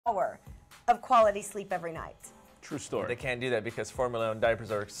hour of quality sleep every night. True story. They can't do that because formula and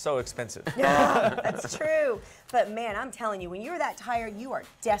diapers are so expensive. That's true. But man, I'm telling you, when you're that tired, you are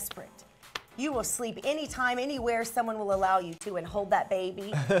desperate. You will sleep anytime, anywhere someone will allow you to and hold that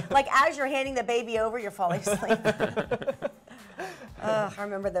baby. Like as you're handing the baby over, you're falling asleep. I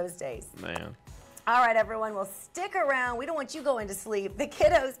remember those days. Man. All right, everyone, well, stick around. We don't want you going to sleep. The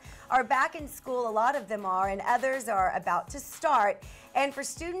kiddos are back in school. A lot of them are, and others are about to start. And for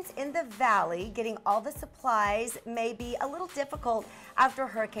students in the Valley, getting all the supplies may be a little difficult after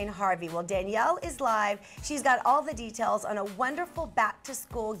Hurricane Harvey. Well, Danielle is live. She's got all the details on a wonderful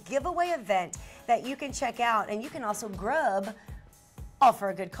back-to-school giveaway event that you can check out. And you can also grub, all for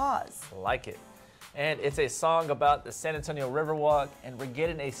a good cause. Like it. And it's a song about the San Antonio Riverwalk, and we're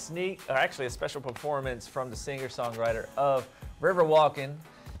getting a a special performance from the singer-songwriter of Riverwalkin',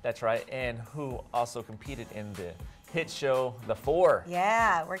 that's right, and who also competed in the hit show, The Four.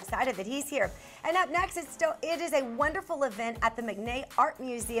 Yeah, we're excited that he's here. And up next, it is a wonderful event at the McNay Art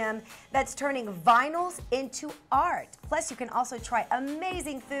Museum that's turning vinyls into art. Plus, you can also try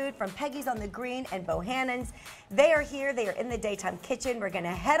amazing food from Peggy's on the Green and Bohannon's. They are here. They are in the daytime kitchen. We're going to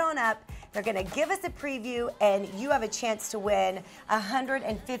head on up. They're going to give us a preview, and you have a chance to win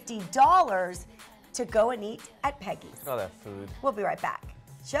 $150 to go and eat at Peggy's. Look at all that food. We'll be right back.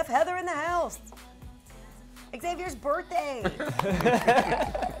 Chef Heather in the house. Xavier's birthday.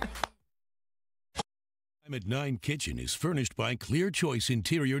 Time at 9 Kitchen is furnished by Clear Choice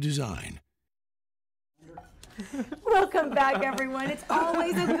Interior Design. Welcome back, everyone. It's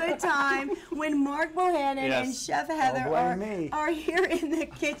always a good time when Mark Bohannon and Chef Heather are here in the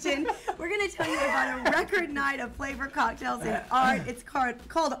kitchen. We're going to tell you about a record night of flavor cocktails and art. It's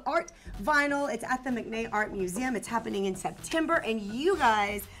called Art Vinyl. It's at the McNay Art Museum. It's happening in September, and you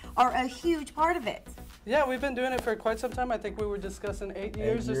guys are a huge part of it. Yeah, we've been doing it for quite some time. I think we were discussing 8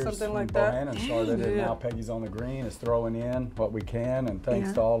 years or something like that. Bohannon started it. Now Peggy's on the Green is throwing in what we can, and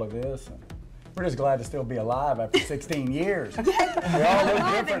thanks to all of this. And we're just glad to still be alive after 16 years. We all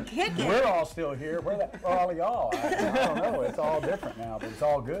look different. We're all still here. Where all of y'all? I don't know. It's all different now, but it's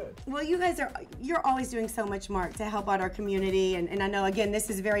all good. Well, you guys you're always doing so much, Mark, to help out our community, and I know, again, this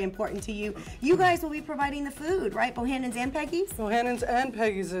is very important to you. You guys will be providing the food, right? Bohannon's and Peggy's? Bohannon's and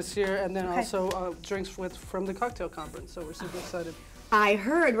Peggy's this year, and then also drinks from the cocktail conference, so we're super excited. I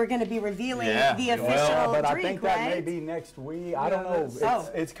heard we're going to be revealing the official but drink, I think that may be next week. I don't know.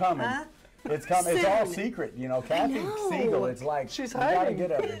 It's coming. It's coming. It's all secret, you know. Kathy Siegel, it's like she's got to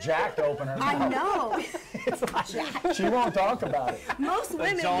get a jack to open her mouth. I know. It's like, she won't talk about it. Most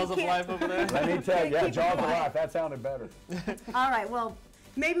women, Jaws of Life over there. Let me tell you, Jaws of Life. That sounded better. All right, well,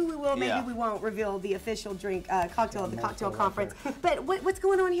 maybe we will, maybe we won't reveal the official drink cocktail of the cocktail conference. But what's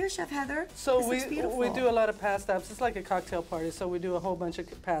going on here, Chef Heather? So we do a lot of past apps. It's like a cocktail party, so we do a whole bunch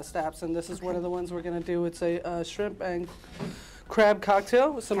of past apps, and this is one of the ones we're going to do. It's a shrimp and crab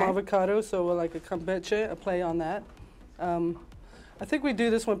cocktail with some avocado, so like a kombucha, a play on that. I think we do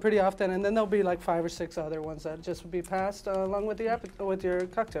this one pretty often, and then there'll be like 5 or 6 other ones that just will be passed along with your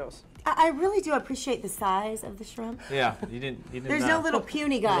cocktails. I really do appreciate the size of the shrimp. Yeah, you didn't. There's no little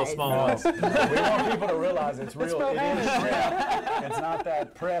puny guys. Little small ones. We want people to realize it's real. It is shrimp. It's not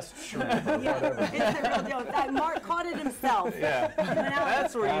that pressed shrimp or whatever. It's the real deal. Mark caught it himself. Yeah,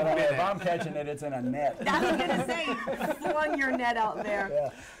 that's where you've been. If I'm catching it, it's in a net. I was going to say, flung your net out there. Yeah.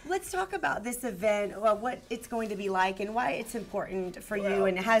 Let's talk about this event, well, what it's going to be like and why it's important for you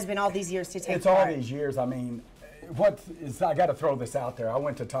and has been all these years to take part. It's all these years. I mean, I got to throw this out there. I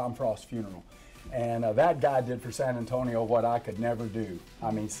went to Tom Frost's funeral, and that guy did for San Antonio what I could never do.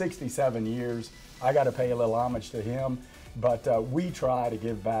 I mean, 67 years. I got to pay a little homage to him, but we try to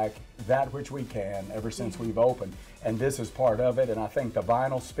give back that which we can ever since we've opened, and this is part of it. And I think the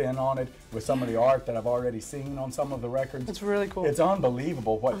vinyl spin on it with some of the art that I've already seen on some of the records. It's really cool. It's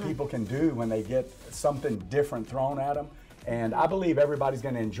unbelievable what people can do when they get something different thrown at them. And I believe everybody's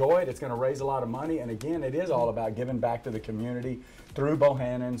going to enjoy it. It's going to raise a lot of money. And again, it is all about giving back to the community through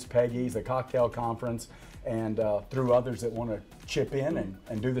Bohannon's, Peggy's, the Cocktail Conference, and through others that want to chip in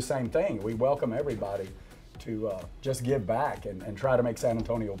and do the same thing. We welcome everybody to just give back and try to make San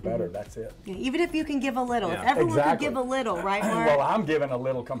Antonio better. That's it. Yeah, even if you can give a little. If everyone could give a little, right, Mark? Well, I'm giving a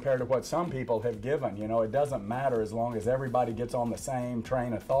little compared to what some people have given. You know, it doesn't matter as long as everybody gets on the same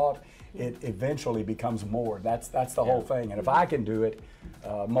train of thought. It eventually becomes more. That's the whole thing. And if I can do it,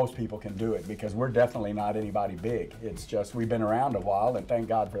 most people can do it, because we're definitely not anybody big. It's just we've been around a while, and thank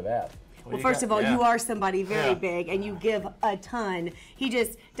God for that. Well, first of all, you are somebody very big, and you give a ton. He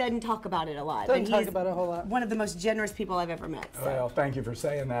just doesn't talk about it a lot. Doesn't talk about it a whole lot. One of the most generous people I've ever met. So. Well, thank you for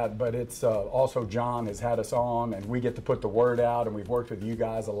saying that, but it's also John has had us on, and we get to put the word out, and we've worked with you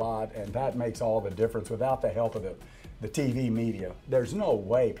guys a lot, and that makes all the difference. Without the help of the TV media, there's no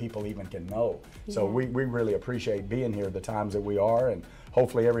way people even can know. So we really appreciate being here the times that we are, and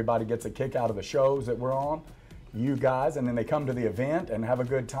hopefully everybody gets a kick out of the shows that we're on. You guys, and then they come to the event and have a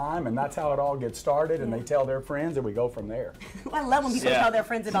good time, and that's how it all gets started, and they tell their friends, and we go from there. Well, I love when people tell their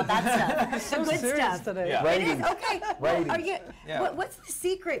friends about that stuff. The good stuff. Today. Yeah. It is? Okay. Well, are you, Yeah. what's the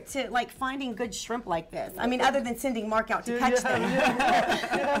secret to like finding good shrimp like this? I mean, other than sending Mark out to catch them.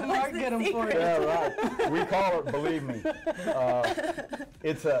 Mark get them for you. Yeah, right. We call it, believe me.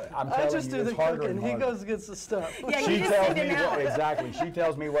 It's a, I'm telling I just you, do it's the harder cooking. and He harder. goes and gets the stuff. Yeah, you She just tells send me him out. exactly. She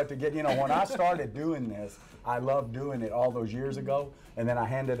tells me what to get. You know, when I started doing this, I loved doing it all those years ago, and then I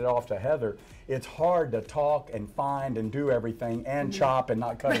handed it off to Heather. It's hard to talk and find and do everything and chop and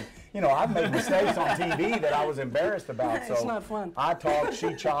not cut it. You know, I've made mistakes on TV that I was embarrassed about. So It's not fun. I talk,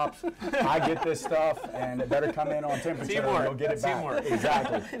 she chops, I get this stuff, and it better come in on temperature Teamwork. and you'll get it back. Teamwork.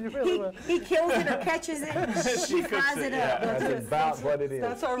 Exactly. You really will. He kills it or catches it, she fries it up. That's about what it is.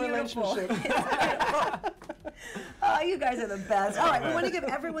 That's our Beautiful. relationship. Oh, you guys are the best. All right, we want to give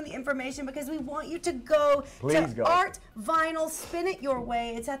everyone the information because we want you to go Please to go. Art Vinyl, Spin It Your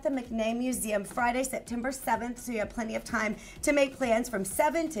Way. It's at the McNay Museum Friday, September 7th, so you have plenty of time to make plans from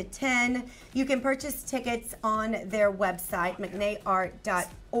 7 to 10. You can purchase tickets on their website,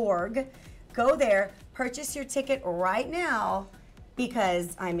 mcnayart.org. Go there, purchase your ticket right now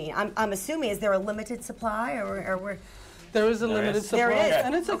because, I mean, I'm assuming, is there a limited supply or we're... There is a limited supply, There is.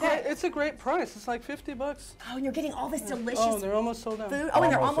 and Okay. it's a great price. It's like $50. Oh, and you're getting all this delicious Oh, they're almost sold out. food. Oh,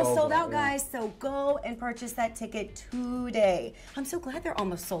 and they're Almost almost sold sold out, out, yeah. guys. So go and purchase that ticket today. I'm so glad they're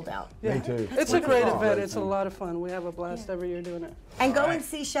almost sold out. Me too. It's a great wonderful. event. It's a lot of fun. We have a blast every year doing it. And go and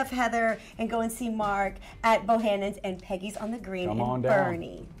see Chef Heather and go and see Mark at Bohannon's and Peggy's on the Green Come in on down.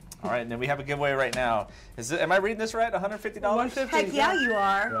 Bernie. All right, and then we have a giveaway right now. Am I reading this right? $150? $150. Heck yeah, you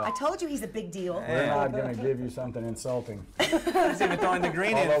are. Yeah. I told you he's a big deal. We're not going to give you something insulting. He's even throwing the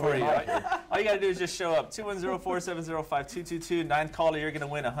green in Although for we you. might. All you got to do is just show up. 210-470-5222. Ninth caller, you're going to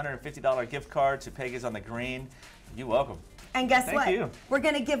win a $150 gift card to Peggy's on the Green. You're welcome. And guess Thank what? you. We're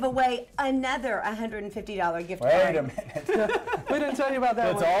going to give away another $150 gift card. Wait a minute. We didn't tell you about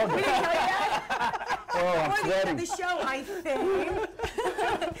that It's one. all good. Oh, I'm Before the end sweating. of the show, I think.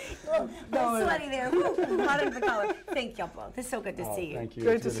 Sweaty there. Woo, hot under the collar. Thank y'all both. It's so good to see you. Thank you.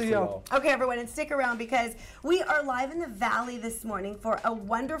 Great It's to good see y'all. Okay, everyone, and stick around because we are live in the Valley this morning for a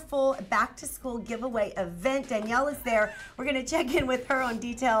wonderful back-to-school giveaway event. Danielle is there. We're going to check in with her on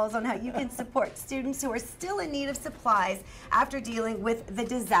details on how you can support students who are still in need of supplies after dealing with the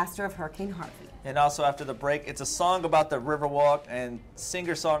disaster of Hurricane Harvey. And also after the break, it's a song about the Riverwalk, and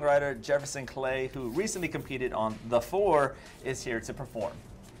singer-songwriter Jefferson Clay, who recently competed on The Four, is here to perform.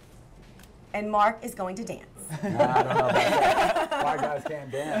 And Mark is going to dance. I don't know about that. Why guys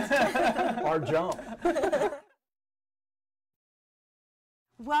can't dance or jump.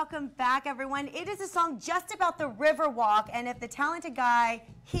 Welcome back, everyone. It is a song just about the Riverwalk, and if the talented guy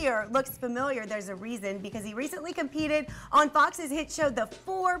here looks familiar, there's a reason, because he recently competed on Fox's hit show, The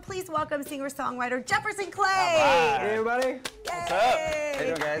Four. Please welcome singer-songwriter Jefferson Clay. All right. Hey everybody. Yay! What's up? How you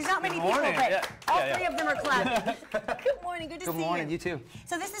doing, guys? There's not many Good people, morning. but Yeah. all Yeah, three yeah. of them are clapping. Good morning. Good to see you. Good morning, you too.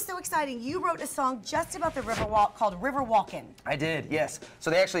 So this is so exciting. You wrote a song just about the Riverwalk called River Walkin'. I did, yes. So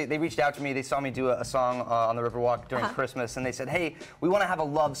they reached out to me. They saw me do a song on the Riverwalk during Christmas, and they said, hey, we want to have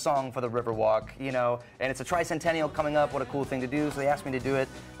a love song for the Riverwalk, you know, and it's a tricentennial coming up. What a cool thing to do. So they asked me to do it.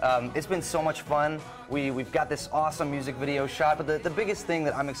 It's been so much fun. We've got this awesome music video shot, but the biggest thing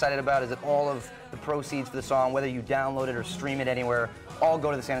that I'm excited about is that all of the proceeds for the song, whether you download it or stream it anywhere, all go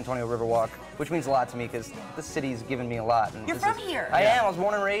to the San Antonio Riverwalk, which means a lot to me because the city's given me a lot. And You're this from is- here. I am. I was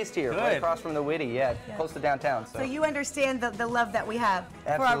born and raised here, right Good. across from the Whitty, yeah, close to downtown. So you understand the love that we have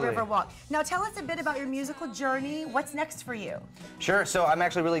for our Absolutely. Riverwalk. Now tell us a bit about your musical journey. What's next for you? Sure, so I'm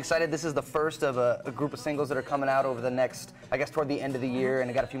actually really excited. This is the first of a group of singles that are coming out over the next, I guess, toward the end of the year, and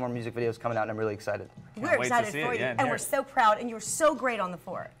I got a few more music videos coming out, and I'm really excited. We're wait to excited see for it, you, yeah, and here. we're so proud, and you're so great on the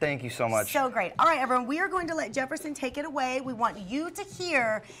floor. Thank you so much. So great. All right, everyone, we are going to let Jefferson take it away. We want you to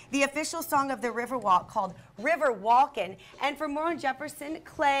hear the official song of the Riverwalk called River Walkin'. And for more on Jefferson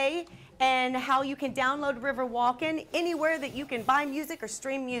Clay and how you can download River Walkin' anywhere that you can buy music or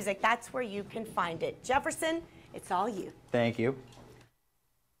stream music, that's where you can find it. Jefferson, it's all you. Thank you.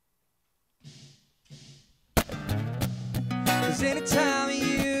 'Cause any time of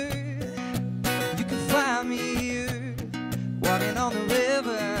year, you can find me here, walking on the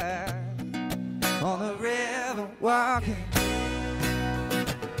river. walking.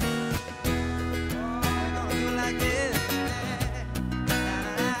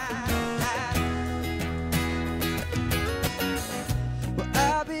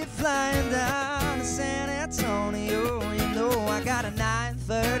 Flying down to San Antonio, you know I got a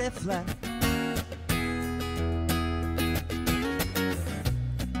 9:30 flight.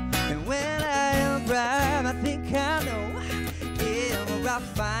 And when I arrive, I think I know, yeah, where I'll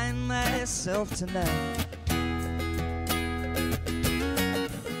find myself tonight.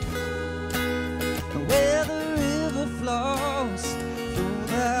 Where the river flows through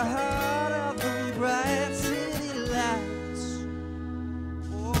the heart of the bright city lights.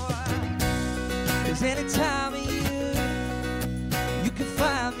 Cause any time of year, you can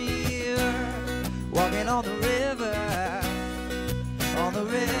find me here, walking on the river,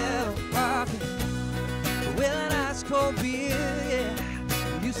 walking, with an ice cold beer, yeah,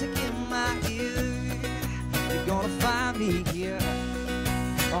 music in my ear. You're gonna find me here,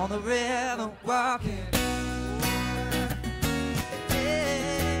 on the river, walking.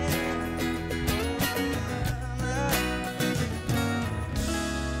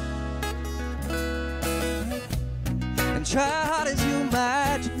 Try hard as you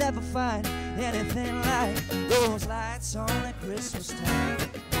might, you'll never find anything like those lights on at Christmas time.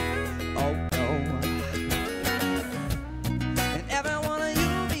 Oh no. And every one of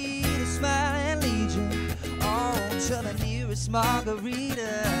you need to smile and lead you on to the nearest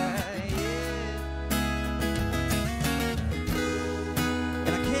margarita. Yeah.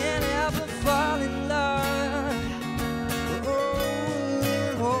 And I can't help but fall in love.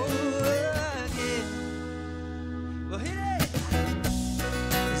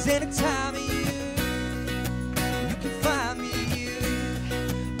 Any time of year, you can find me here,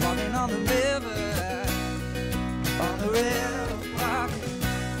 walking on the river, walking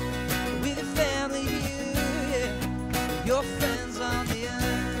with your family here, yeah, your friends on the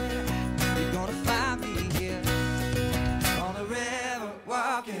other. You're gonna find me here, on the river,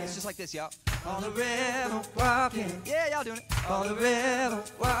 walking. It's just like this, y'all. On the river, walking. Yeah, y'all doing it. On the river,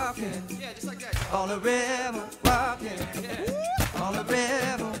 walking. Yeah, just like that. On the river, walking. Yeah. On the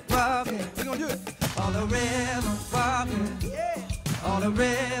river, walking. We're gonna do it. On the river, walking. Yeah. On the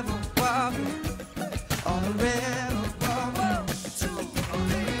river, walking. On the river, walking. 1, 2, 3,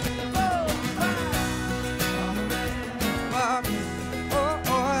 4, 5. On the river, walking. Oh,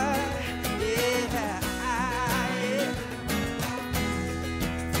 oh, yeah, yeah.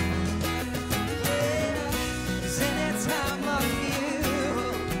 Cause any time of year,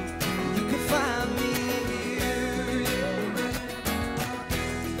 you can find me.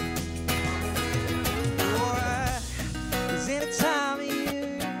 Time of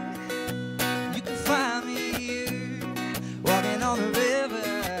year, you can find me here, walking on the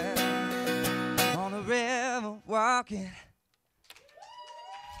river, walking.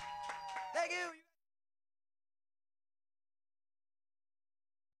 Thank you.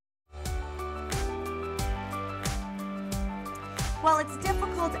 Well, it's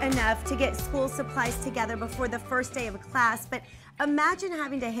difficult enough to get school supplies together before the first day of a class, but imagine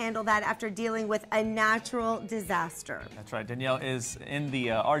having to handle that after dealing with a natural disaster. That's right. Danielle is in the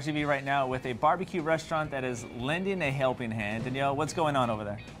RGV right now with a barbecue restaurant that is lending a helping hand. Danielle, what's going on over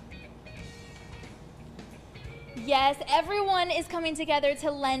there? Yes, everyone is coming together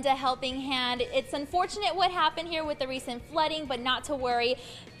to lend a helping hand. It's unfortunate what happened here with the recent flooding, but not to worry.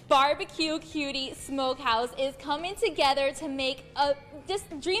 Bar-B-Cutie Smokehouse is coming together to make just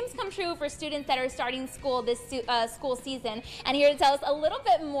dreams come true for students that are starting school this school season. And here to tell us a little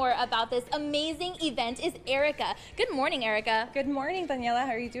bit more about this amazing event is Erica. Good morning, Erica. Good morning, Daniela.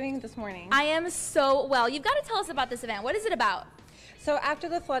 How are you doing this morning? I am so well. You've got to tell us about this event. What is it about? So after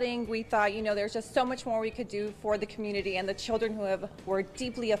the flooding, we thought, you know, there's just so much more we could do for the community and the children who were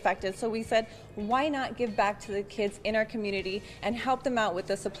deeply affected. So we said, why not give back to the kids in our community and help them out with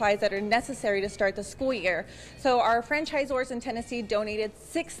the supplies that are necessary to start the school year. So our franchisors in Tennessee donated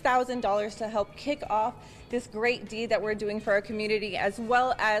 $6,000 to help kick off this great deed that we're doing for our community, as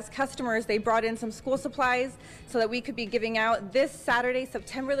well as customers. They brought in some school supplies so that we could be giving out this Saturday,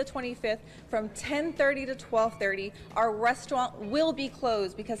 September the 25th, from 10:30 to 12:30. Our restaurant will be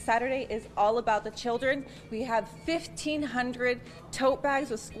closed because Saturday is all about the children. We have 1,500 tote bags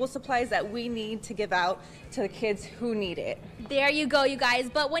with school supplies that we need to give out to the kids who need it. There you go, you guys.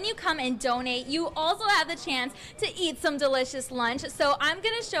 But when you come and donate, you also have the chance to eat some delicious lunch. So I'm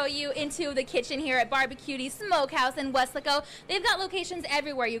going to show you into the kitchen here at Bar-B-Cutie Smokehouse in Weslaco. They've got locations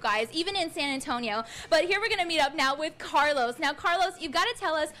everywhere, you guys, even in San Antonio. But here we're going to meet up now with Carlos. Now, Carlos, you've got to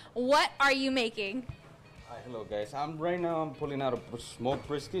tell us, what are you making? Hi, hello, guys. Right now I'm pulling out a smoked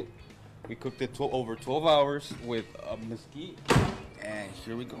brisket. We cooked it over 12 hours with mesquite, and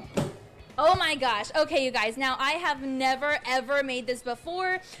here we go. Oh my gosh. Okay, you guys. Now, I have never, ever made this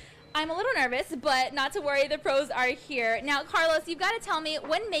before. I'm a little nervous, but not to worry, the pros are here. Now, Carlos, you've got to tell me,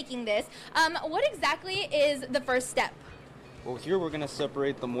 when making this, what exactly is the first step? Well, here we're going to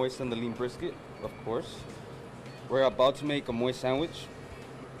separate the moist and the lean brisket, of course. We're about to make a moist sandwich,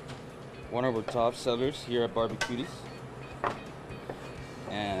 one of our top sellers here at Bar-B-Cutie.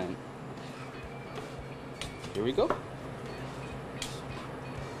 And here we go.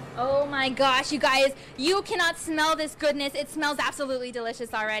 Oh my gosh, you guys, you cannot smell this goodness. It smells absolutely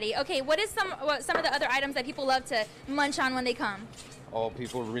delicious already. Okay, what is some of the other items that people love to munch on when they come? Oh,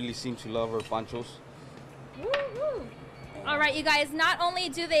 people really seem to love our panchos. Woo-hoo. All right, you guys, not only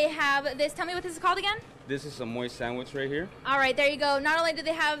do they have this, tell me what this is called again? This is a moist sandwich right here. All right, there you go. Not only do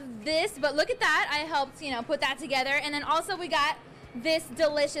they have this, but look at that. I helped, put that together. And then also we got this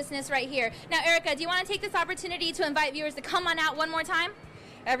deliciousness right here. Now, Erica, do you want to take this opportunity to invite viewers to come on out one more time?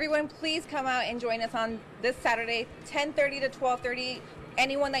 Everyone, please come out and join us on this Saturday, 10:30 to 12:30.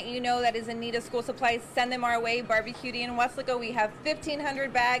 Anyone that you know that is in need of school supplies, send them our way. Bar-B-Cutie in Weslaco, we have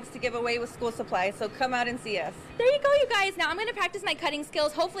 1,500 bags to give away with school supplies, so come out and see us. There you go, you guys. Now I'm going to practice my cutting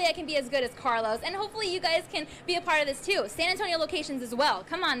skills. Hopefully I can be as good as Carlos, and hopefully you guys can be a part of this too. San Antonio locations as well.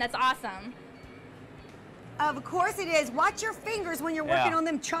 Come on, that's awesome. Of course it is. Watch your fingers when you're working on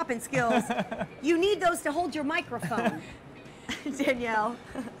them chopping skills. You need those to hold your microphone. Danielle.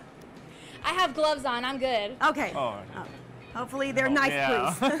 I have gloves on. I'm good. Okay. Oh. Hopefully they're nice,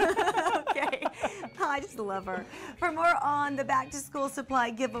 please. Okay. Oh, I just love her. For more on the back to school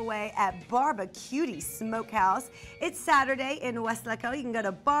supply giveaway at Bar-B-Cutie Smokehouse, it's Saturday in Weslaco. You can go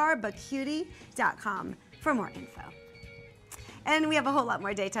to bar-b-cutie.com for more info. And we have a whole lot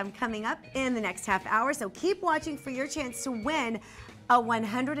more daytime coming up in the next half hour, so keep watching for your chance to win a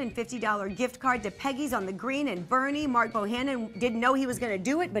 $150 gift card to Peggy's on the Green and Bernie. Mark Bohannon didn't know he was going to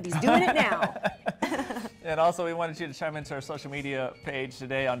do it, but he's doing it now. And also, we wanted you to chime into our social media page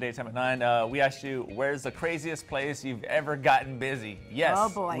today on Daytime at 9. We asked you, where's the craziest place you've ever gotten busy? Yes, oh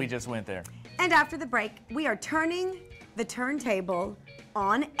boy. We just went there. And after the break, we are turning the turntable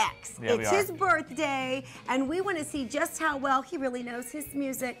on X. Yeah, it's his birthday, and we want to see just how well he really knows his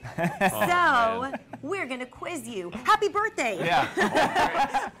music. So we're going to quiz you. Happy birthday.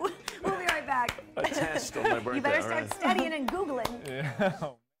 Yeah. We'll be right back. A test on my birthday. You better start studying and Googling.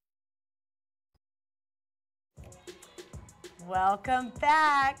 Yeah. Welcome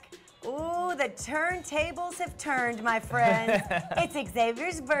back. Ooh, the turntables have turned, my friends. It's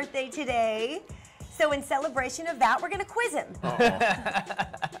Xavier's birthday today. So in celebration of that, we're going to quiz him.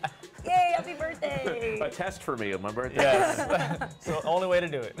 Yay, happy birthday. A test for me on my birthday. Yes. So the only way to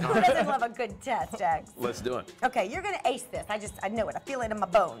do it. Who doesn't love a good test, X? Let's do it. Okay, you're going to ace this. I know it. I feel it in my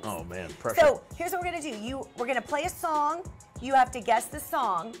bones. Oh, man, pressure. So here's what we're going to do. We're going to play a song. You have to guess the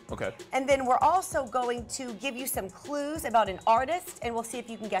song. Okay. And then we're also going to give you some clues about an artist, and we'll see if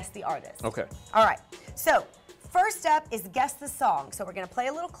you can guess the artist. Okay. All right. So first up is guess the song. So we're going to play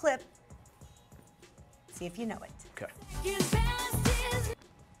a little clip. See if you know it. Okay.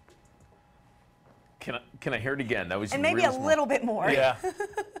 Can I hear it again? That was and maybe a little bit more. Yeah.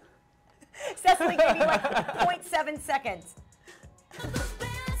 Cecily gave you like 0.7 seconds.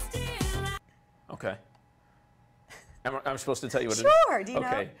 Okay. I'm supposed to tell you what it is? Sure. Do you know?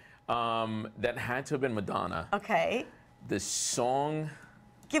 Okay. That had to have been Madonna. Okay. The song.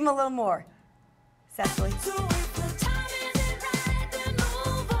 Give him a little more, Cecily.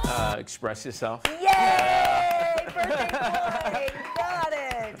 Express Yourself. Yay! Birthday boy! You got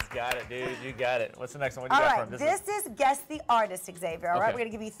it. You got it, dude. You got it. What's the next one? What do you All got right. from This is Guess the Artist, Xavier. All right. Okay. We're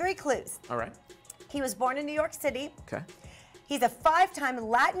going to give you 3 clues. All right. He was born in New York City. Okay. He's a 5-time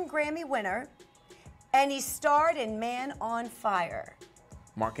Latin Grammy winner. And he starred in Man on Fire.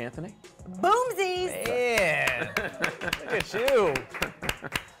 Mark Anthony? Boomsies! Man, look at you.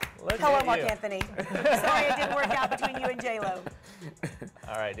 Look Hello, at Mark you. Anthony. Sorry it didn't work out between you and J-Lo.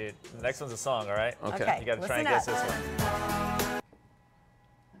 All right, dude. The next one's a song, all right? Okay. You got to try and listen guess up. this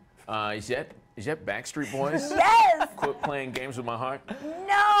one. Is that Backstreet Boys? Yes! Quit Playing Games with My Heart?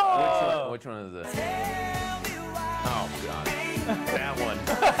 No! Which one is this? Oh, God. That one.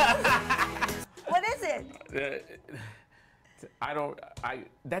 What is it?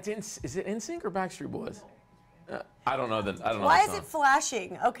 Is it NSYNC or Backstreet Boys? I don't know. Why is it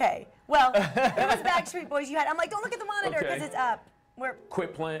flashing? Okay. Well, it was Backstreet Boys you had. I'm like, don't look at the monitor because Okay. it's up.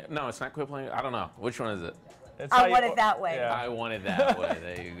 Quit Playing? No, it's not Quit Playing. I don't know. Which one is it? I want it that way. Yeah. I want it that way.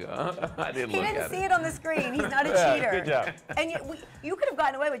 There you go. I didn't He look didn't at see it. it on the screen. He's not a Yeah, cheater. good job. And you could have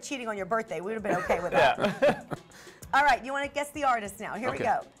gotten away with cheating on your birthday. We would have been okay with that. Yeah. All right, you want to guess the artist now. Here we Okay.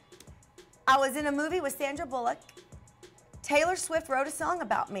 go. I was in a movie with Sandra Bullock. Taylor Swift wrote a song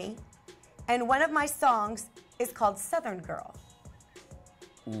about me, and one of my songs is called Southern Girl.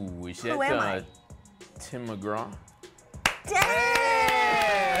 Ooh, is Who am I? that Tim McGraw? Dang!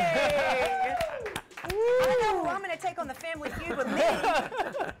 I know who I'm going to take on the Family Feud with me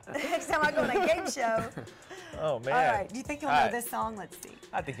next time I go on a game show. Oh, man. All right, do you think you'll know this song? Let's see.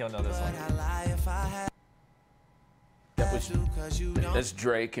 I think you'll know this one. That's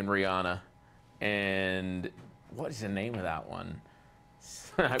Drake and Rihanna. And what is the name of that one?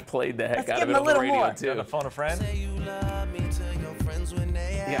 I played the heck out of it on the radio too. On the phone a friend?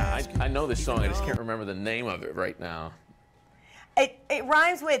 Yeah, I know this song. I just can't remember the name of it right now. It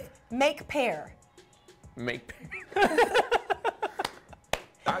rhymes with make pair. Make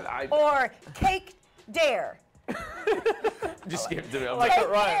Or cake dare. Just give it to me. I'm Take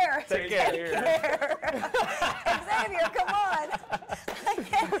care. Take care. Xavier, come on. I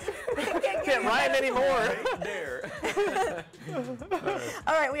can't rhyme anymore. There.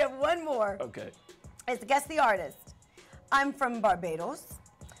 All right, we have one more. Okay. It's Guess the Artist. I'm from Barbados.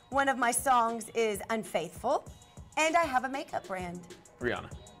 One of my songs is Unfaithful, and I have a makeup brand. Rihanna.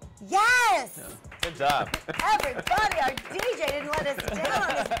 Yes! Yeah. Good job. Everybody, our DJ didn't let us down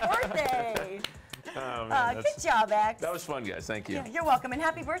on his birthday. Oh, man, good job, X. That was fun, guys. Thank you. Yeah, you're welcome, and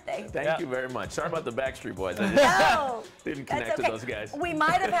happy birthday. Thank you very much. Sorry about the Backstreet Boys. I just No, didn't that's connect okay. with those guys. We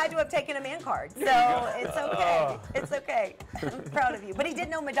might have had to have taken a man card, so it's okay. It's okay. I'm proud of you. But he did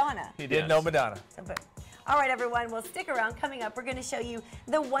know Madonna. He did know Madonna. So, all right, everyone. Well, stick around. Coming up, we're going to show you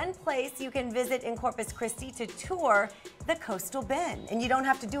the one place you can visit in Corpus Christi to tour the Coastal Bend, and you don't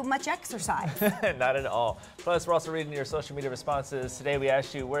have to do much exercise. Not at all. Plus, we're also reading your social media responses. Today, we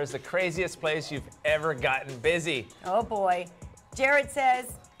asked you, where's the craziest place you've ever gotten busy? Oh, boy. Jared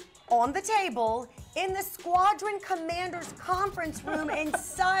says, on the table, in the Squadron Commander's conference room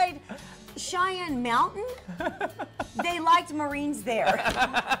inside Cheyenne Mountain, they liked Marines there.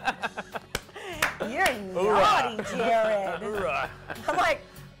 You're naughty, Jared. I'm like...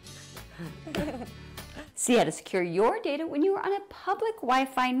 See how to secure your data when you are on a public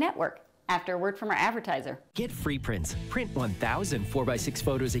Wi-Fi network. After a word from our advertiser. Get free prints. Print 1,000 4x6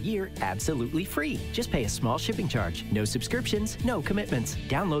 photos a year absolutely free. Just pay a small shipping charge. No subscriptions, no commitments.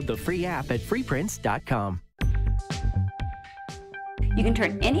 Download the free app at freeprints.com. You can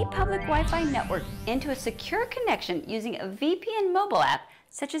turn any public Wi-Fi network into a secure connection using a VPN mobile app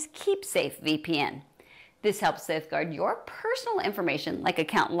such as KeepSafe VPN. This helps safeguard your personal information like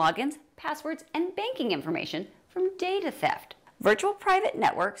account logins, passwords, and banking information from data theft. Virtual private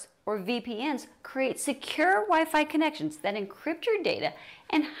networks, or VPNs, create secure Wi-Fi connections that encrypt your data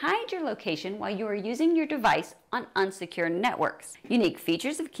and hide your location while you are using your device on unsecure networks. Unique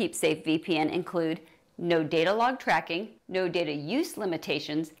features of KeepSafe VPN include no data log tracking, no data use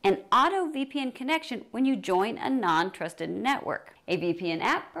limitations, and auto VPN connection when you join a non-trusted network. A VPN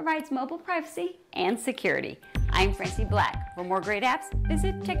app provides mobile privacy and security. I'm Francie Black. For more great apps,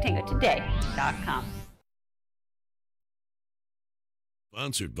 visit techtangotoday.com.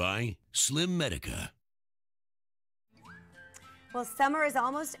 Sponsored by Slim Medica. Well, summer is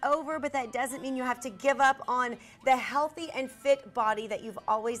almost over, but that doesn't mean you have to give up on the healthy and fit body that you've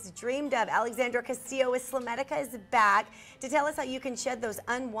always dreamed of. Alexandra Castillo with Slim Medica is back to tell us how you can shed those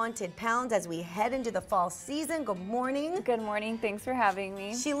unwanted pounds as we head into the fall season. Good morning. Good morning. Thanks for having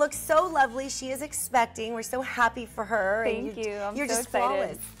me. She looks so lovely. She is expecting. We're so happy for her. Thank you. You're so just excited.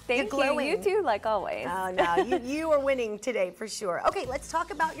 flawless. Thank You're glowing. you. You too, like always. Oh, no. you are winning today for sure. Okay, let's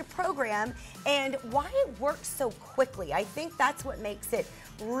talk about your program and why it works so quickly. I think that's what makes it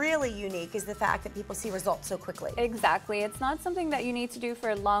really unique, is the fact that people see results so quickly. Exactly. It's not something that you need to do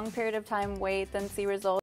for a long period of time, wait, then see results.